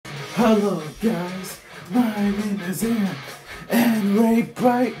Hello guys, my name is Aaron, and Ray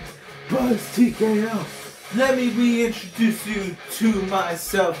Bright Buzz TKO. Let me reintroduce you to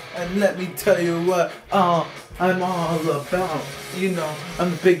myself, and let me tell you what I'm all about. You know,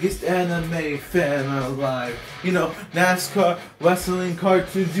 I'm the biggest anime fan alive. You know, NASCAR, wrestling,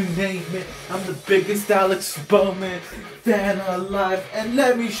 cartoons, you name it. I'm the biggest Alex Bowman fan alive. And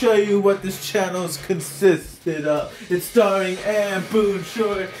let me show you what this channel's consisted of. It's starring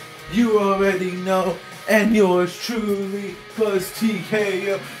AMPHIBIA, you already know. And yours truly, Buzz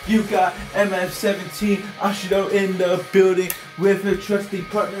TKO. You got MF17 Ashido in the building with her trusty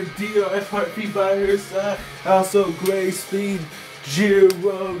partner DRF Heartbeat by her side. Also Gray Speed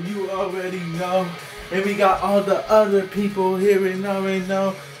Jiro, you already know. And we got all the other people here and already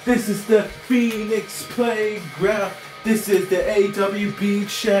know. This is the Phoenix Playground. This is the AWB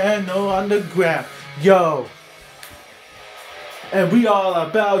channel on the ground. Yo. And we all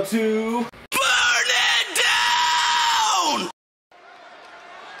about to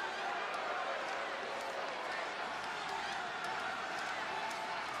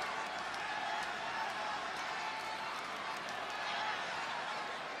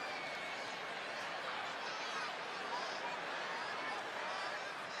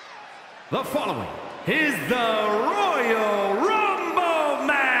the following is the Royal Rumble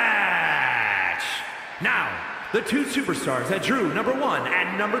match. Now, the two superstars that drew number 1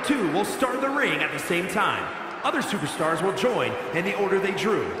 and number 2 will start the ring at the same time. Other superstars will join in the order they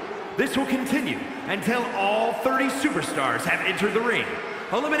drew. This will continue until all 30 superstars have entered the ring.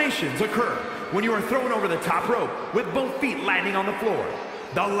 Eliminations occur when you are thrown over the top rope with both feet landing on the floor.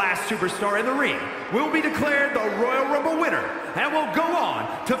 The last superstar in the ring will be declared the Royal Rumble winner and will go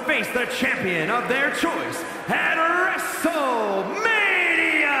on to face the champion of their choice at WrestleMania!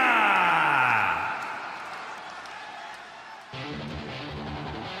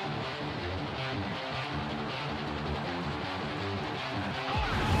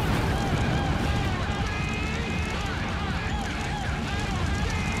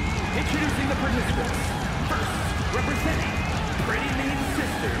 Introducing the participants. First, representing Pretty Mean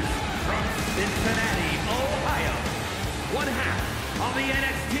Sisters from Cincinnati, Ohio. One half of the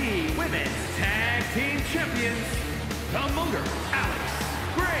NXT Women's Tag Team Champions, the Munger, Alex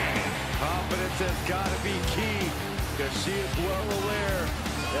Gray. Confidence has got to be key, because she is well aware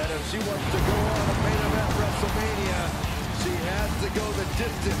that if she wants to go on a main event WrestleMania, she has to go the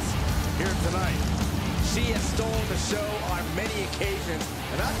distance here tonight. She has stolen the show on many occasions,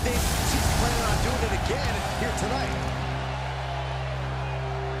 and I think she's planning on doing it again here tonight.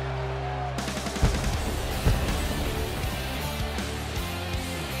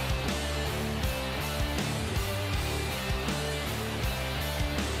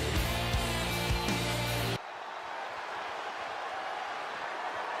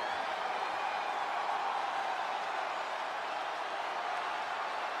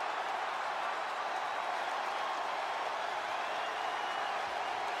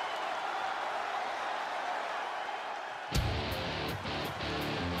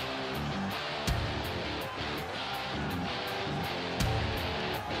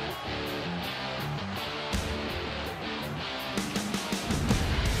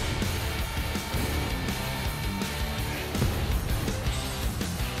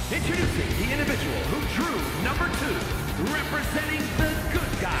 Introducing the individual who drew number 2, representing the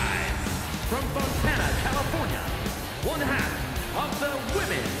Good Guys from Fontana, California. One half of the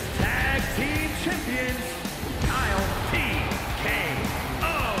Women's Tag Team Champions, Kyle TKO.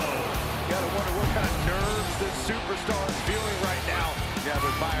 You gotta wonder what kind of nerves this superstar is feeling right now. Yeah,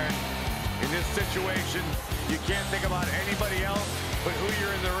 but Byron, in this situation, you can't think about anybody else but who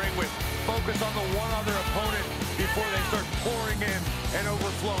you're in the ring with. Focus on the one other opponent before they start pouring in and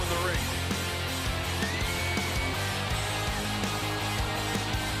overflowing the ring.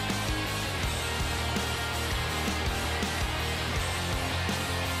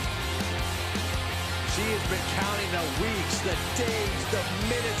 She has been counting the weeks, the days, the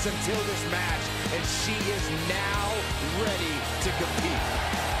minutes until this match, and she is now ready to compete.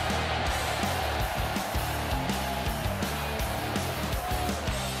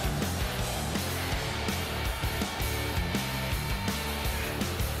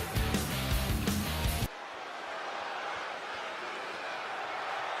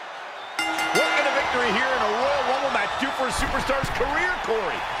 Here in a Royal Rumble match do for a superstar's career,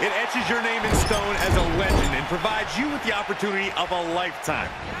 Corey. It etches your name in stone as a legend and provides you with the opportunity of a lifetime.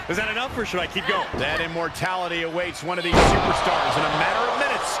 Is that enough, or should I keep going? That immortality awaits one of these superstars in a matter of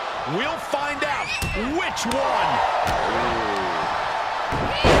minutes. We'll find out which one.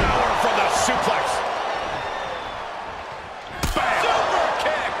 Power from the suplex. Bam. Super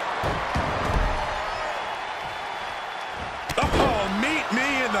kick.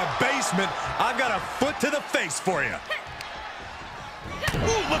 embarrassment, I've got a foot to the face for you.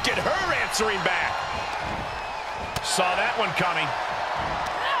 Ooh, look at her answering back. Saw that one coming.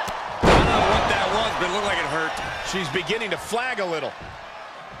 I don't know what that was, but it looked like it hurt. She's beginning to flag a little.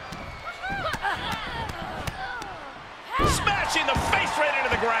 Smashing the face right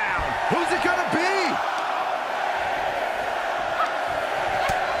into the ground. Who's it gonna be?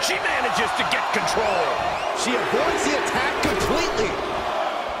 She manages to get control. She avoids the attack completely.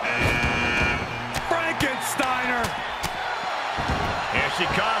 Frankensteiner. Here she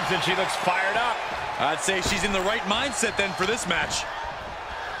comes, and she looks fired up. I'd say she's in the right mindset then for this match.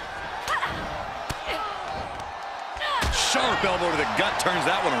 Sharp elbow to the gut turns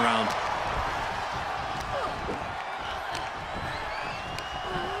that one around.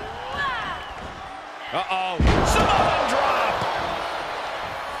 Uh-oh. Samoan drop.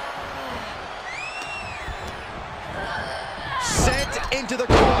 Sent into the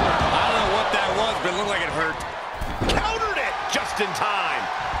corner. I don't know what that was, but it looked like it hurt. Countered it just in time.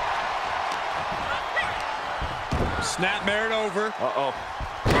 Snapmare it over. Uh-oh.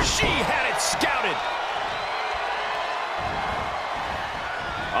 She had it scouted.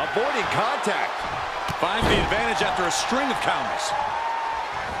 Avoiding contact. Finds the advantage after a string of counters.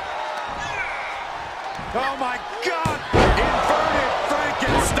 Oh my God! Inverted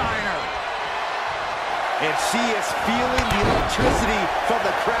Frankensteiner. And she is feeling the electricity from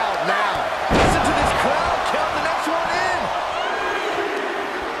the crowd now. Listen to this crowd count the next one in.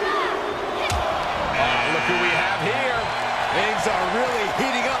 Look who we have here. Things are really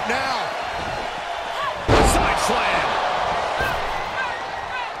heating up now. Side slam.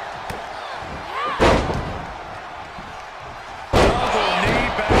 Double knee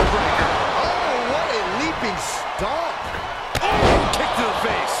backbreaker. Oh, what a leaping stomp. Oh, kick to the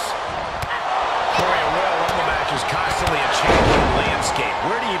face. For a Royal Rumble match is constantly a changing landscape.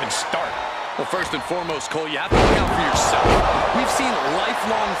 Where do you even start? Well, first and foremost, Cole, you have to look out for yourself. We've seen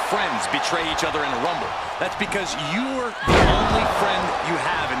lifelong friends betray each other in a Rumble. That's because you're the only friend you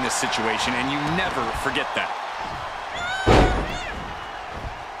have in this situation, and you never forget that.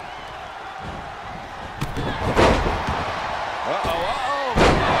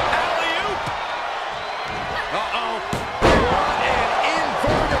 Alley-oop. What an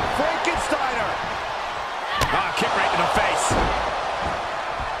inverted Frankensteiner. Kick right in the face.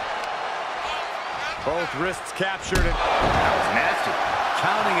 Both wrists captured. And That was nasty.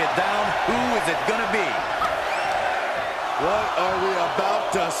 counting it down. Who is it gonna be? What are we about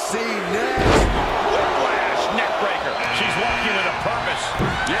to see next? Whiplash neckbreaker. She's walking with a purpose.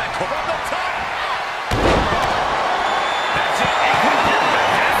 Yeah, From the top. That's it.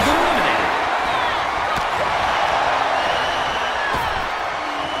 That's eliminated.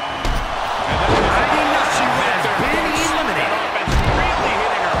 She has been eliminated. Offense really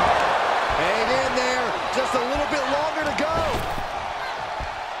hitting her hard. hang in there. Just a little bit longer to go.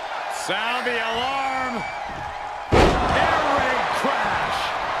 Sound the alarm. Air raid crash.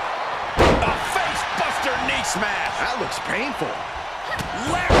 A face buster knee smash. That looks painful.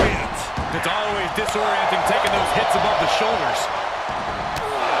 Lariat. It's always disorienting taking those hits above the shoulders.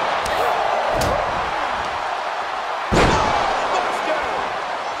 Buster.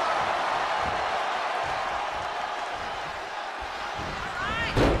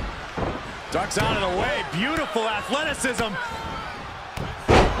 Ducks out of the way. Beautiful athleticism.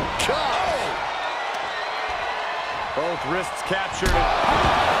 Both wrists captured.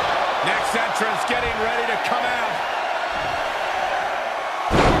 Next entrance getting ready to come out.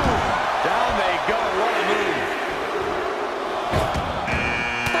 Down they go. What a move.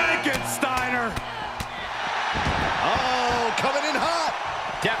 Frankensteiner. Oh, coming in hot.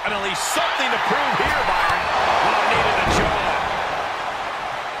 Definitely something to prove here, Byron. Oh, needed a jaw.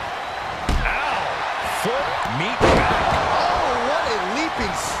 Ow. Foot meet back. Oh, what a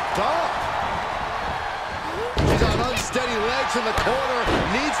leaping stomp. She's on unsteady legs in the corner.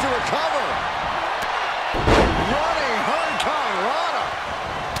 Needs to recover. Running Hurricane Rana.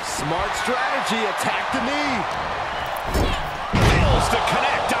 Smart strategy. Attack the knee. Fails to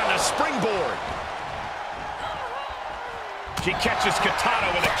connect on the springboard. She catches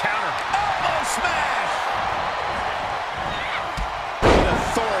Katana with a counter. Elbow smash. With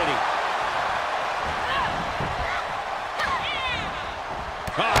authority.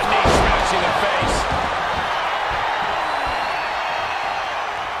 Knee smashing the face.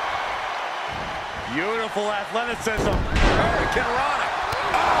 Beautiful athleticism. Hurricane Rana.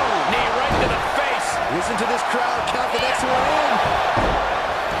 Oh, knee right to the face. Listen to this crowd count the next one in.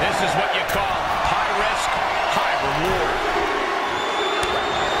 This is what you call high risk, high reward.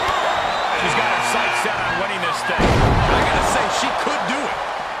 She's got her sights set on winning this thing. I gotta say, she could do it.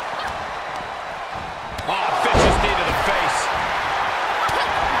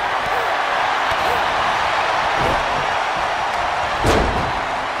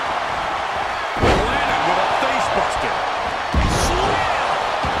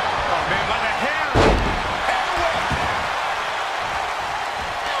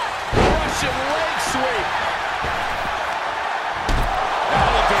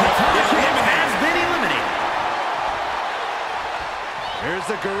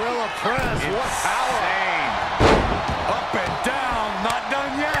 a gorilla press. What power. Up and down, not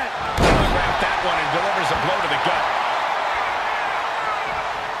done yet. Telegraphed that one and delivers a blow to the gut.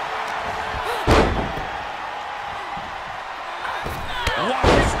 Wow,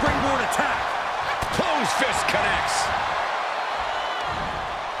 springboard attack. Closed fist connects.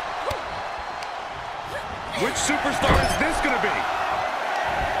 Which superstar is this going to be?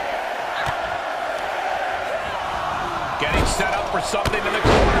 Getting set up for something in the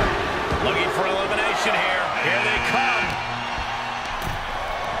corner. Looking for elimination here. Here they come.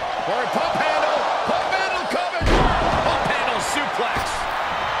 Or pump handle. Pump handle coming. Pump handle suplex.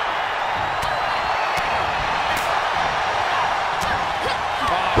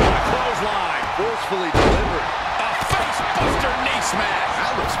 Oh, what a clothesline. Forcefully delivered. A face buster knee smash.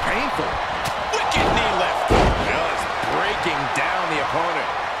 That looks painful. Wicked knee lift. Just breaking down the opponent.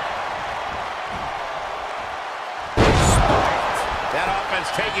 Spiked. That offense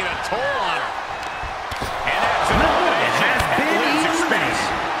taking a toll on her. And that's an elimination. Has been eliminated.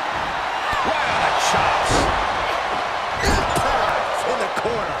 Wow, the chops. Impact in the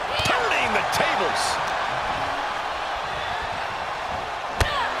corner. Turning the tables.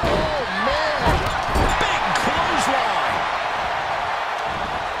 Oh, man. Big clothesline.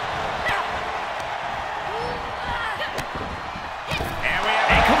 And we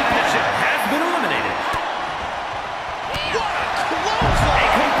have A competitor has been eliminated. what a A clothesline.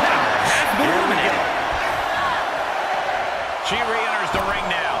 competitor has been eliminated. She re-enters the ring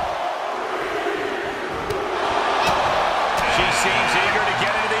now. She seems eager to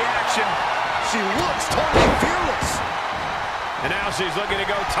get into the action. She looks totally fearless. And now she's looking to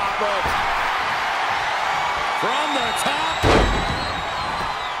go top rope. From the top.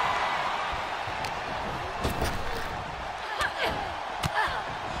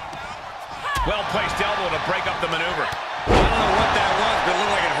 Well-placed elbow to break up the maneuver. I don't know what that was, but it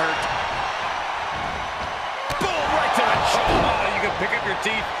looked like it hurt. Boom, right to the jaw. Oh, you can pick up your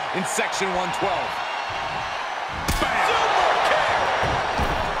teeth in section 112. Bam. Super kick.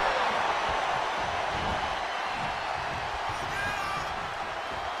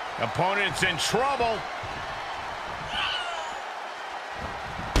 Opponent's in trouble.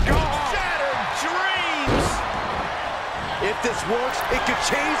 Shattered dreams. If this works, it could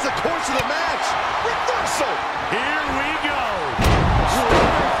change the course of the match. Reversal. Here we go.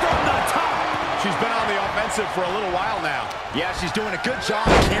 Starting from the top. She's been on the offensive for a little while now. Yeah, she's doing a good job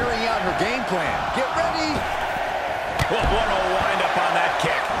carrying out her game plan. Get ready. Well, what a wind-up on that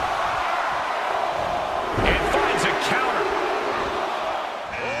kick. And finds a counter.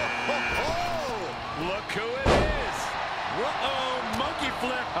 Look who it is. Uh-oh, monkey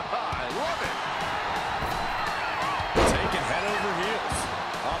flip. I love it. Taken head over heels.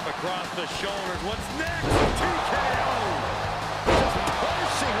 Up across the shoulders. What's next? TKO. Just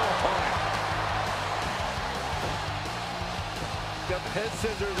punishing her opponent. Got the head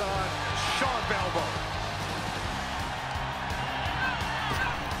scissors on. Sharp elbow.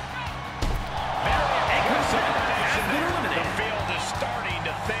 Has been eliminated. The field is starting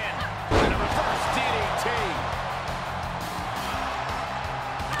to thin. And a reverse DDT.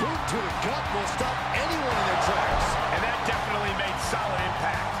 Boot to the gut will stop anyone in their tracks. And that definitely made solid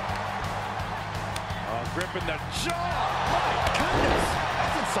impact. Gripping the jaw. My goodness.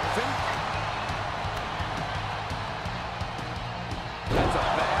 That's insulting. That's a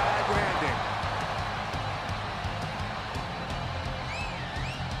bad landing.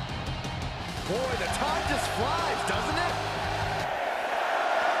 Boy, the time just flies, doesn't it?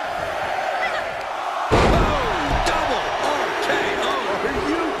 Oh, double RKO. Are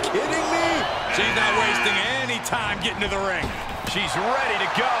you kidding me? She's not wasting any time getting to the ring. She's ready to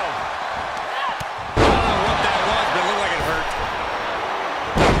go. I don't know what that was, but it looked like it hurt.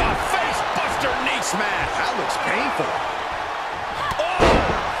 A face buster knee smash. That looks painful. Oh,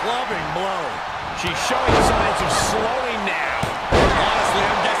 clubbing blow. She's showing signs of slowing now. Honestly,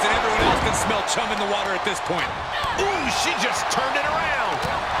 I'm guessing everyone else can smell chum in the water at this point. Ooh, she just turned it around.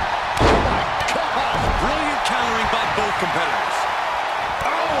 Oh, my God. Brilliant countering by both competitors.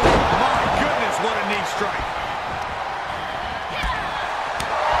 Oh, my goodness, what a knee strike.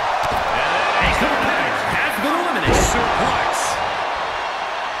 A competitor has been eliminated. Suplex.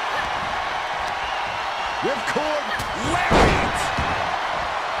 Ripcord. Lariat.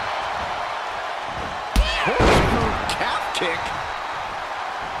 Corkscrew calf kick.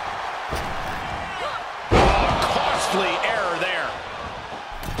 Oh, costly error there.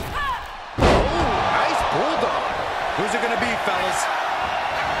 Oh, nice bulldog. Who's it going to be, fellas?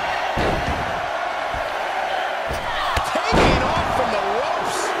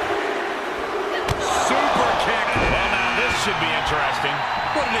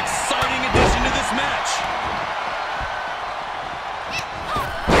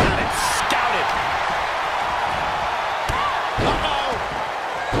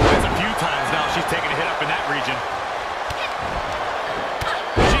 region.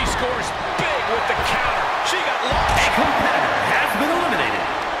 She scores big with the counter. She got launched. A competitor has been eliminated.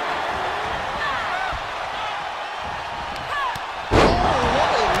 Oh, what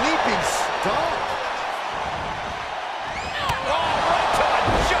a leaping stomp. Oh, right to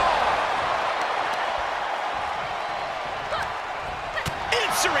the jaw.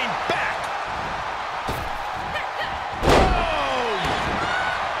 Answering back. Oh!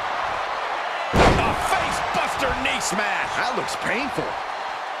 A face-buster knee smash. That looks painful.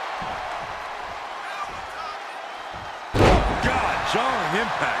 God, jarring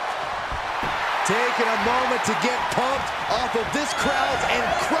impact. Taking a moment to get pumped off of this crowd's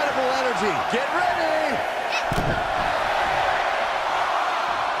incredible energy. Get ready!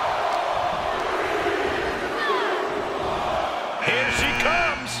 Here she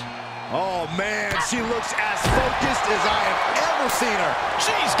comes. Oh, man, she looks as focused as I have ever seen her.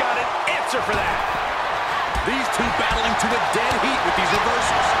 She's got an answer for that. These two battling to a dead heat with these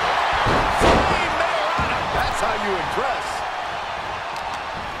reversals. That's how you impress.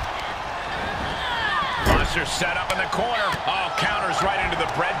 Buster set up in the corner. Oh, counters right into the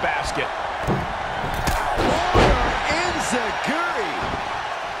breadbasket. Warrior Enziguri.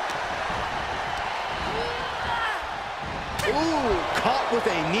 Ooh, caught with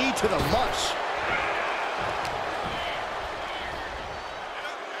a knee to the mush.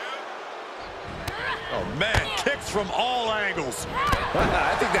 Oh, man, kicks from all angles.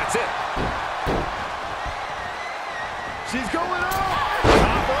 I think that's it. She's going up.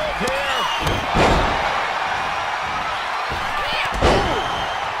 Top rope here.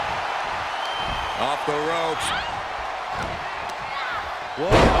 Off the ropes.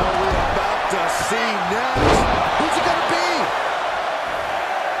 What are we about to see next? Who's it gonna be?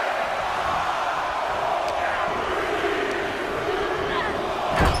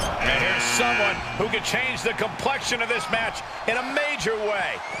 And here's someone who can change the complexion of this match in a major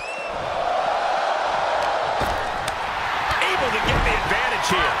way. Able to get the advantage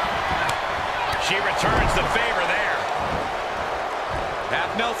here. She returns the favor there.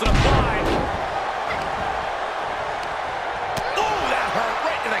 Half Nelson applied. Ooh, that hurt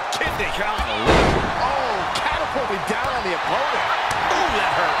right to the kidney. Oh, catapulted down on the opponent. Ooh,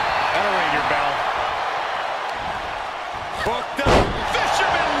 that hurt. That'll ring your bell. Hooked up.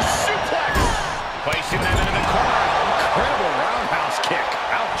 Fisherman suplex. Placing them into the corner. Incredible roundhouse kick.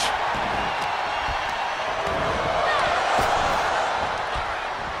 Ouch.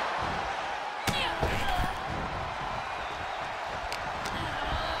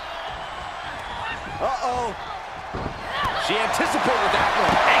 Uh-oh. She anticipated that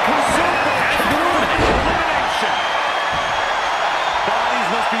one. A competitor has been eliminated. Bodies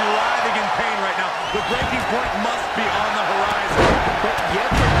must be writhing in pain right now. The breaking point must be on the horizon. But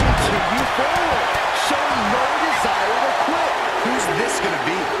yet they continue forward, showing no desire to quit. Who's this going to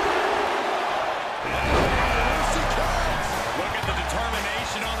be? Here she comes. Look at the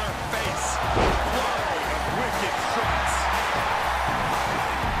determination on her face. Flurry of wicked shots.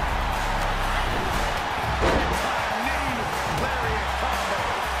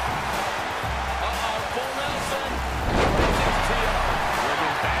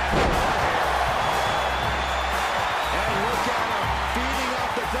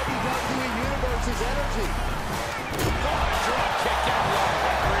 Energy. Oh, drop kick down low.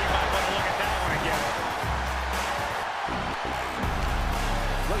 You might want to look at that one again.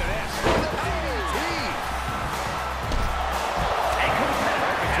 Look at this. A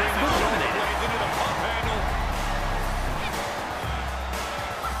competitor has been eliminated. Into the pump handle.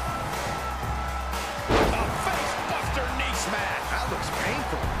 A face buster knee smash. That looks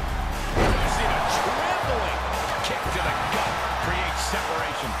painful. You see the trampling kick to the gut creates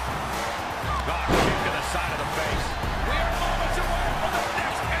separation. God, kick to the side of the face. We are moments away from the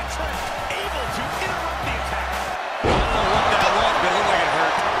next entrant, able to interrupt the attack. I don't know what that was, but it looked like it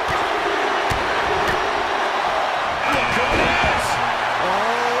hurt. Look at this.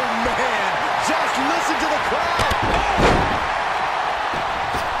 Oh, man. Just listen to the crowd.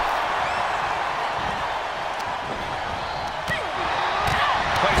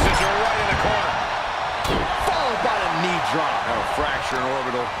 Places her right in the corner. Followed by a knee drop. A fracture in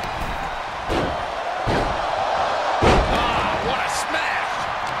orbital.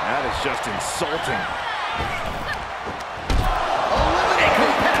 That is just insulting. A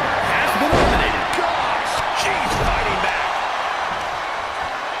competitor has been eliminated. Gosh, she's fighting back.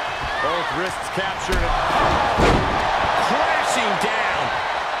 Both wrists captured. Crashing down.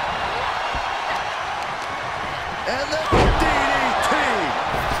 And the DDT.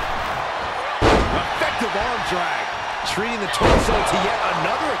 Effective arm drag. Treating the torso to yet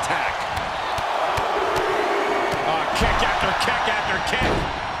another attack. Spectacular kick.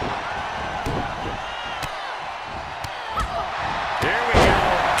 Here we go.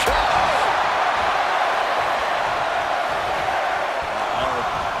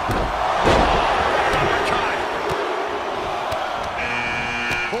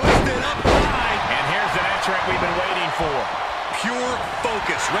 Hoisted up high. And here's an entrant we've been waiting for. Pure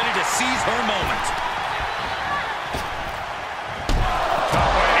focus, ready to seize her moment.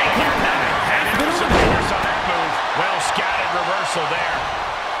 Well scattered reversal there.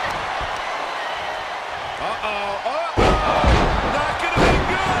 Not gonna be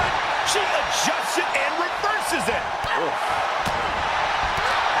good. She adjusts it and reverses it. Oh,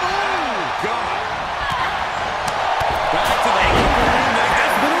 God. Back to the room that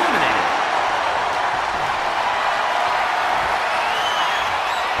has been eliminated.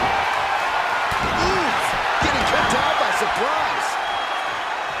 Oof. Getting kicked out by surprise.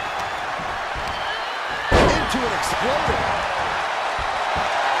 Into an exploder.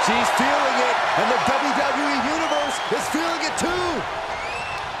 She's feeling it, and the WWE Universe is feeling it too.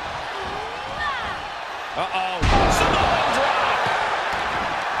 Samoan drop.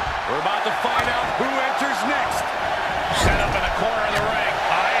 We're about to find out who enters next. Set up in the corner of the ring.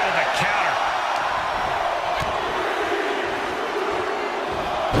 Eye to the counter.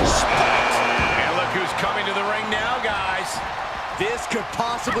 And look who's coming to the ring now, guys. This could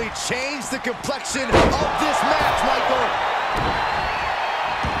possibly change the complexion of this match, Michael.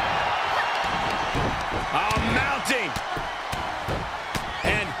 Mounting.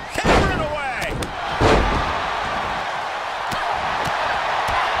 And hammering away.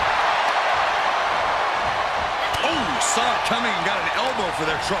 Oh, saw it coming and got an elbow for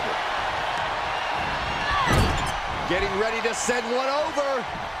their trouble. Getting ready to send one over.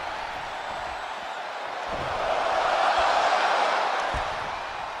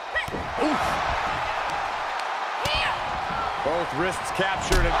 Oof. Both wrists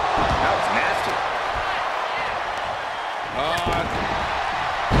captured. That was nasty.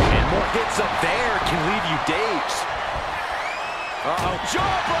 And more hits up there can leave you dazed.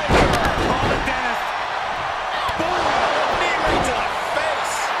 Jawbreaker. Oh, the dentist. Boom. Knee right to the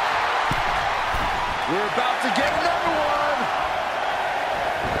face. We're about to get another one.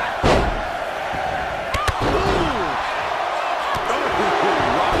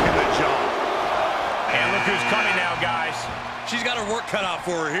 Rocking the jaw. And look who's coming now, guys. She's got her work cut out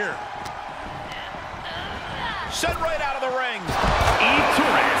for her here. Sent right out of the ring. Eve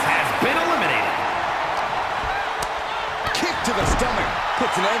Torres has been eliminated. Kick to the stomach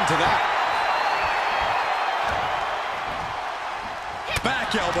puts an end to that.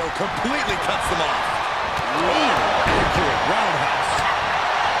 Back elbow completely cuts them off. Ooh, accurate roundhouse.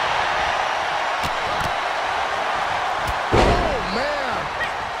 Oh, man.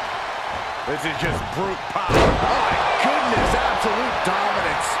 This is just brute power. Oh, my goodness, absolute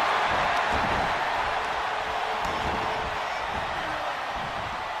dominance.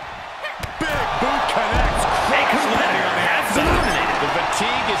 Big boot connects. Cross landing on the outside. The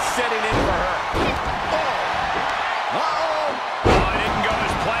fatigue is setting in for her. Uh-oh. Oh, it didn't go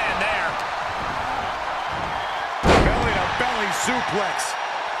as planned there. Belly-to-belly suplex.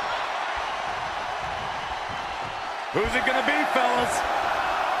 Who's it gonna be, fellas?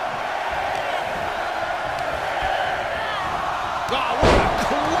 Oh, what a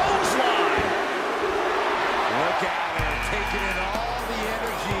clothesline! Look at her taking in all the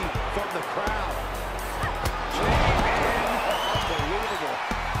energy from the crowd. Unbelievable.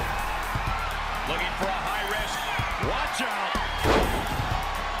 Looking for a high risk. Watch out.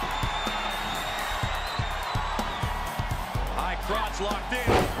 High crotch locked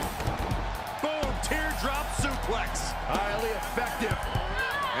in. Boom, teardrop suplex. Highly effective.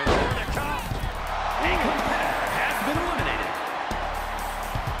 And here to come. A competitor has been eliminated.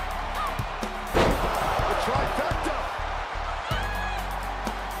 The trifecta.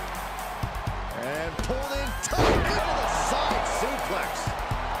 And pulled in tight into the side suplex.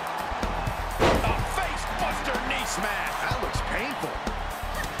 A face buster knee smash. That looks painful.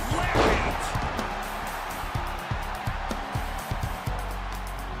 Lariat.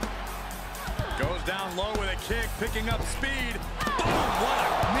 Goes down low with a kick, picking up speed. Boom, what a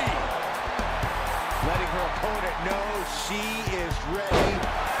knee. Letting her opponent know she is ready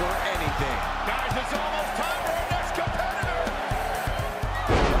for anything. Guys, it's almost time for our next competitor.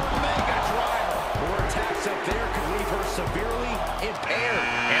 Mega driver. More attacks up there could leave her severely impaired.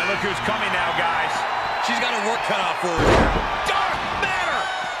 And look who's coming now, guys. She's got her work cut out for her here. Dark Matter.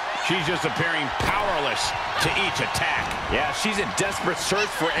 She's just appearing powerless to each attack. Yeah, she's in desperate search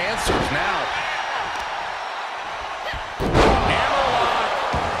for answers now. Hammerlock.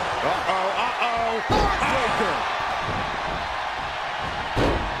 Uh-oh. Heartbreaker.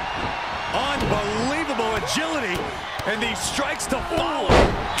 And these strikes to follow.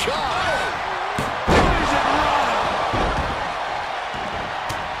 God! Finish it, run!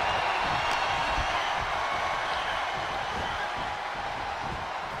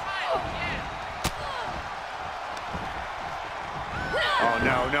 Oh,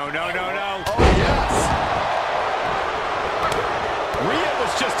 no, no, no, no, no. Oh, yes. Rhea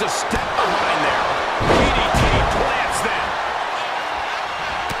was just a step behind there. DDT plants them.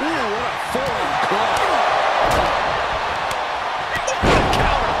 Ooh, what a forearm club.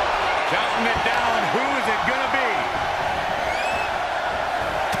 Counter. Counting it down. Who is it going to be?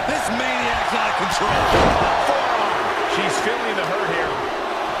 This maniac's out of control. Forearm. She's feeling the hurt here.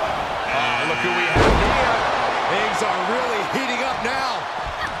 Look who we have here. Things are really heating up now.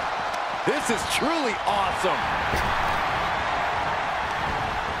 This is truly awesome.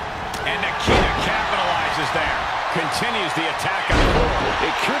 And Nikita capitalizes there. Continues the attack on the floor.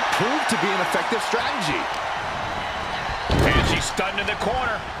 It could prove to be an effective strategy. And she's stunned in the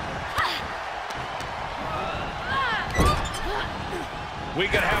corner. We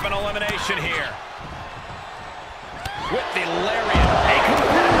could have an elimination here. With the lariat. A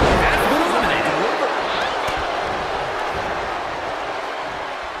competitor has been eliminated.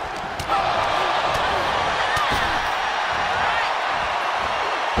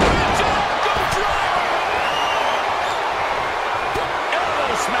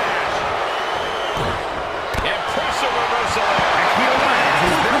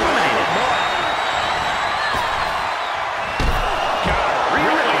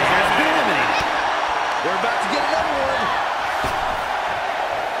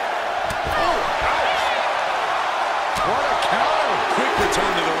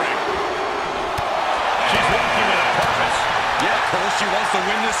 She wants to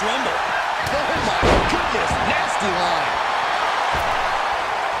win this Rumble. Oh my goodness, nasty line.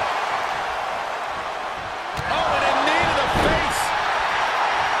 Oh, and a knee to the face.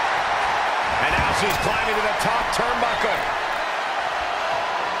 And now she's climbing to the top turnbuckle.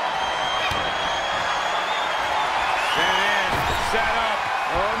 Set in, set up.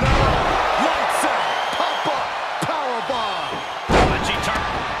 Oh no. Lights out. Pop up. Powerbomb. Punchy turn.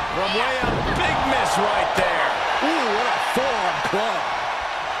 From way up. Big miss right there. Ooh, what a forearm club.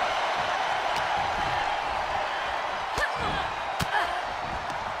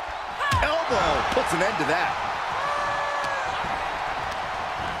 Elbow puts an end to that.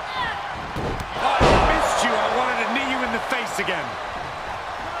 Oh, I missed you. I wanted to knee you in the face again.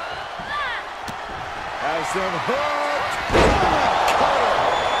 Has them hooked. Cutter.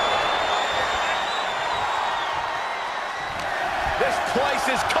 This place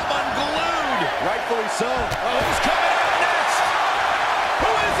has come unglued. Rightfully so. Oh, who's coming out next? Who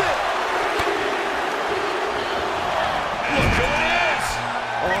is it? Look who it is.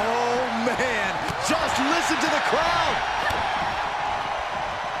 Oh, man. Just listen to the crowd.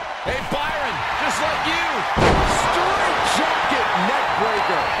 Hey, Byron, just like you. Straight jacket neck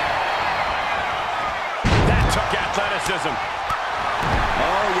breaker. That took athleticism.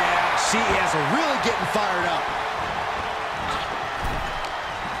 Oh, yeah. She is really getting fired up.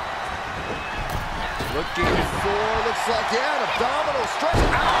 Looking for, looks like, yeah, an abdominal stretch.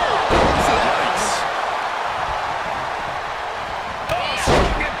 Ow! Nice. Oh,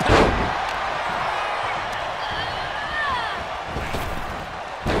 strong impact.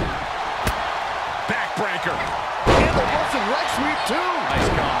 Backbreaker. And the Russian leg sweep, too. Nice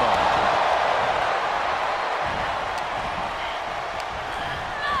combo.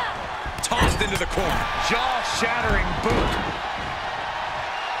 Tossed into the corner. Jaw-shattering boot.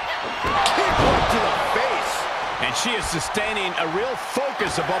 Kick right to the face. And she is sustaining a real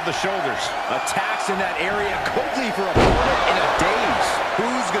focus above the shoulders. Attacks in that area could leave her opponent in a daze.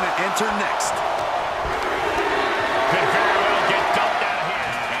 Who's going to enter next? Could very well get dumped out of here.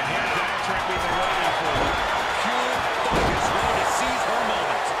 And here's the entrant we've been waiting for. Pure focus, ready to seize her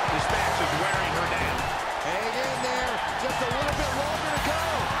moment. This match is wearing her down. Hang in there. Just a little bit longer to go.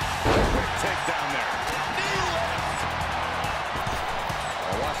 Quick takedown there. Knee lift.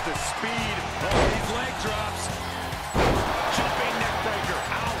 Oh, watch the speed. Oh, these leg drops. Jumping neck breaker.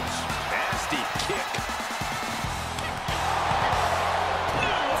 Ouch. Nasty kick.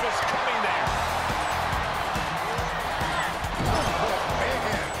 Knew what was coming there. Oh,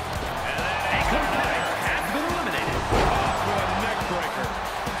 man. And that ankle biter has been eliminated. Off with a neck breaker.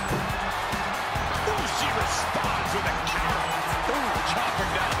 Ooh, she responds with a counter. Ooh,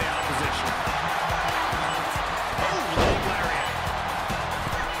 chopping down the opposition. Oh, leg lariat.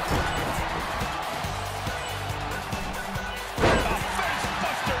 A face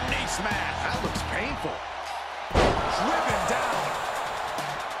buster knee smash. That looks painful. Driven down.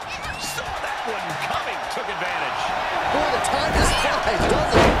 Saw that one coming. Took advantage. size,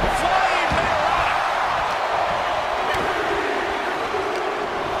 doesn't it? Flying Mayorana.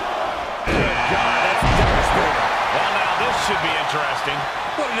 Good God, that's devastating. Well, now this should be interesting.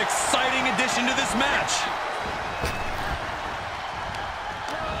 What an exciting addition to this match.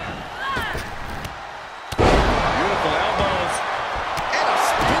 Beautiful elbows. And a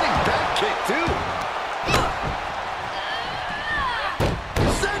spinning back kick, too.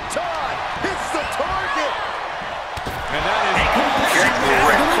 Senton hits the target. And that is A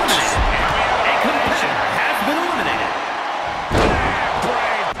competitor has been eliminated.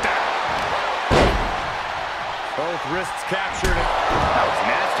 both wrists captured. That was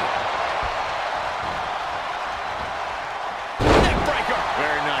nasty. Neck breaker.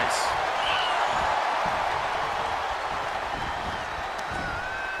 Very nice.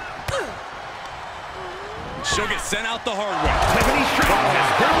 She'll get sent out the hard way. Tiffany Stratton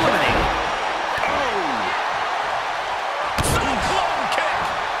has been eliminated. Cyclone kick.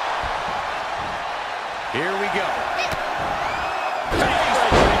 Here we go.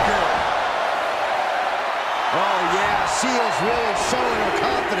 Oh, yeah, she is really showing her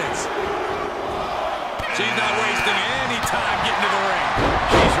confidence. She's not wasting any time getting to the ring.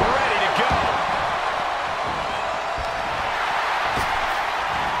 She's ready to go.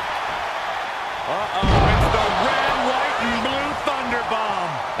 It's the red, white, and blue Thunder Bomb.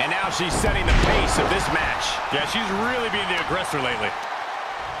 And now she's setting the pace of this match. Yeah, she's really being the aggressor lately.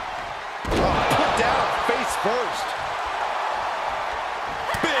 Put down face first.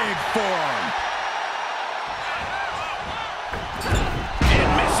 Big forearm.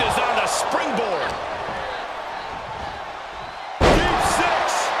 And misses on the springboard. Deep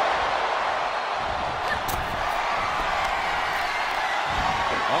six.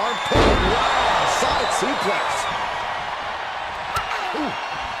 Arm pull. Wow, side suplex. Ooh.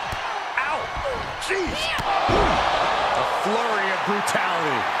 Ow. Jeez. A flurry of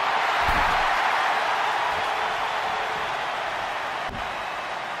brutality.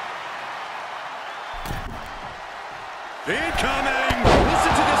 Incoming.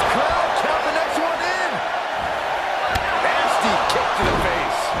 Listen to this crowd. Count the next one in. Nasty kick to the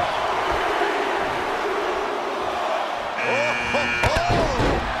face.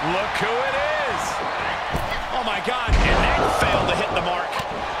 Look who it is. Oh, my God. And that failed to hit the mark.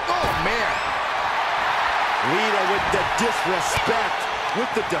 Oh, man. Lita with the disrespect,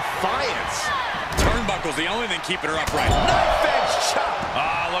 with the defiance. Turnbuckle's the only thing keeping her upright. Knife edge chop.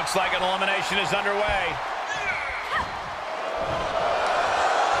 Looks like an elimination is underway.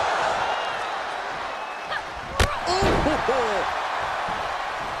 Here we go.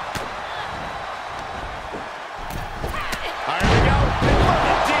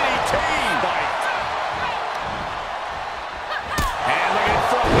 DDT. And look at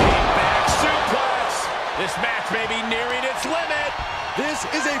front knee, back suplex. This match may be nearing its limit. This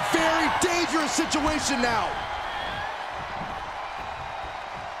is a very dangerous situation now.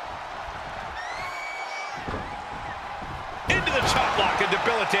 Into the chop block, a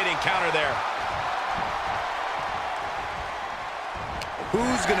debilitating counter there.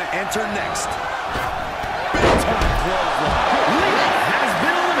 Who's gonna enter next? Big time clothesline. Lita has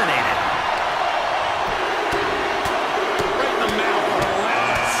been eliminated. Right in the mouth with a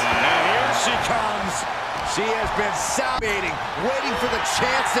lance. And here she comes. She has been salivating, waiting for the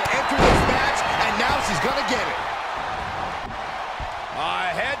chance to enter this match, and now she's gonna get it.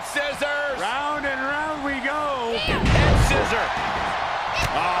 Head scissors. Round and round we go. Head scissor.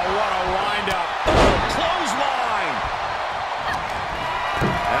 Oh, what a windup. Clothesline.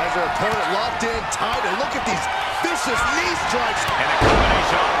 As her opponent locked in tight, and look at these vicious knee strikes. And the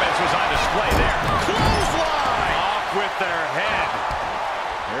combination offense was on display there. Clothesline. Off with their head.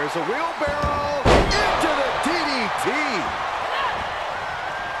 There's a wheelbarrow into the DDT.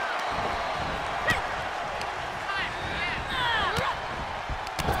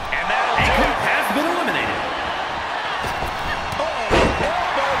 And that'll do it. Has been eliminated.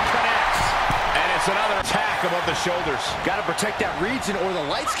 Elbow connects. And it's another attack above the shoulders. Got to protect that region or the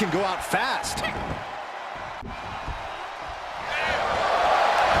lights can go out fast.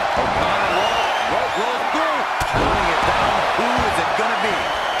 Roll through. Counting it down. Who is it going to be?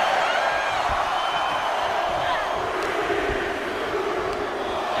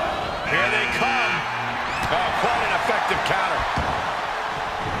 Here they come. Oh, quite an effective counter.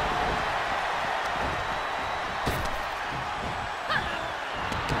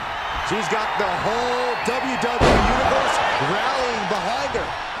 She's got the whole WWE Universe rallying behind her.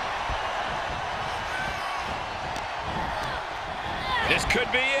 This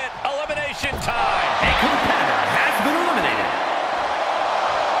could be it. Elimination time. A competitor has been eliminated.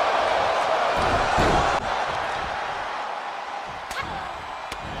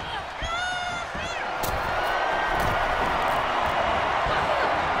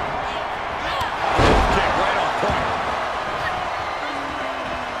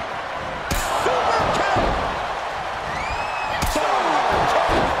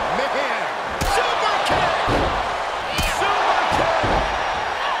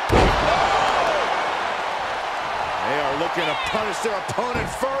 looking to punish their opponent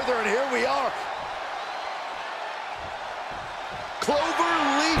further, and here we are. Clover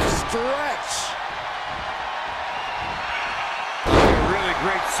leaf stretch. A really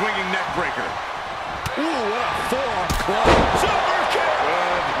great swinging neck breaker. Ooh, what a forearm club. Super kick.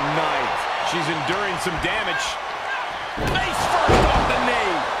 Good night. She's enduring some damage. Face first off the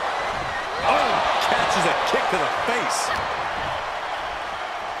knee. Oh, catches a kick to the face.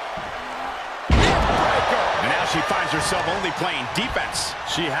 And now she finds herself only playing defense.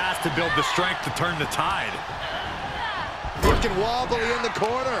 She has to build the strength to turn the tide. Looking wobbly in the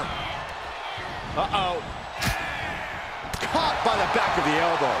corner. Uh-oh. Caught by the back of the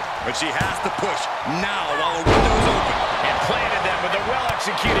elbow. But she has to push now while the window's open. And planted them with a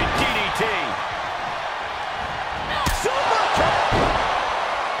well-executed DDT. Super kick.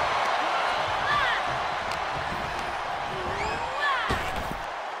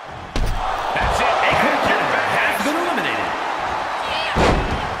 That's it. A competitor has been eliminated.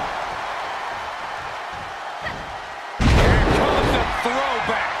 Here comes the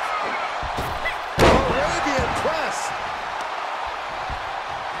throwback. Arabian press.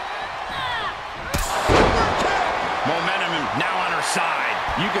 Super kick. Momentum now on her side.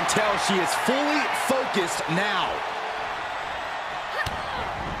 You can tell she is fully focused now.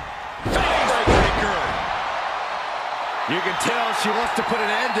 Facebreaker. You can tell she wants to put an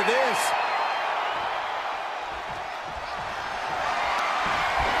end to this.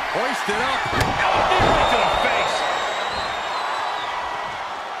 Hoisted up. Right to the face.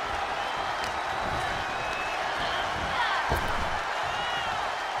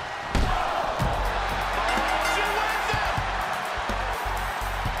 She wins it.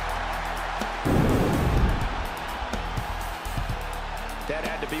 That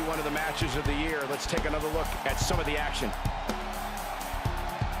had to be one of the matches of the year. Let's take another look at some of the action.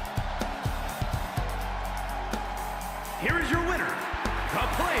 Here is your winner, the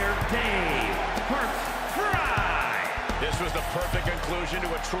player Dave Fry. This was the perfect conclusion to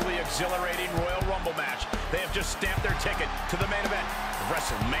a truly exhilarating Royal Rumble match. They have just stamped their ticket to the main event of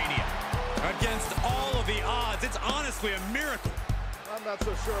WrestleMania. Against all of the odds, it's honestly a miracle. I'm not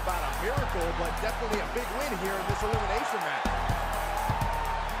so sure about a miracle, but definitely a big win here in this elimination match.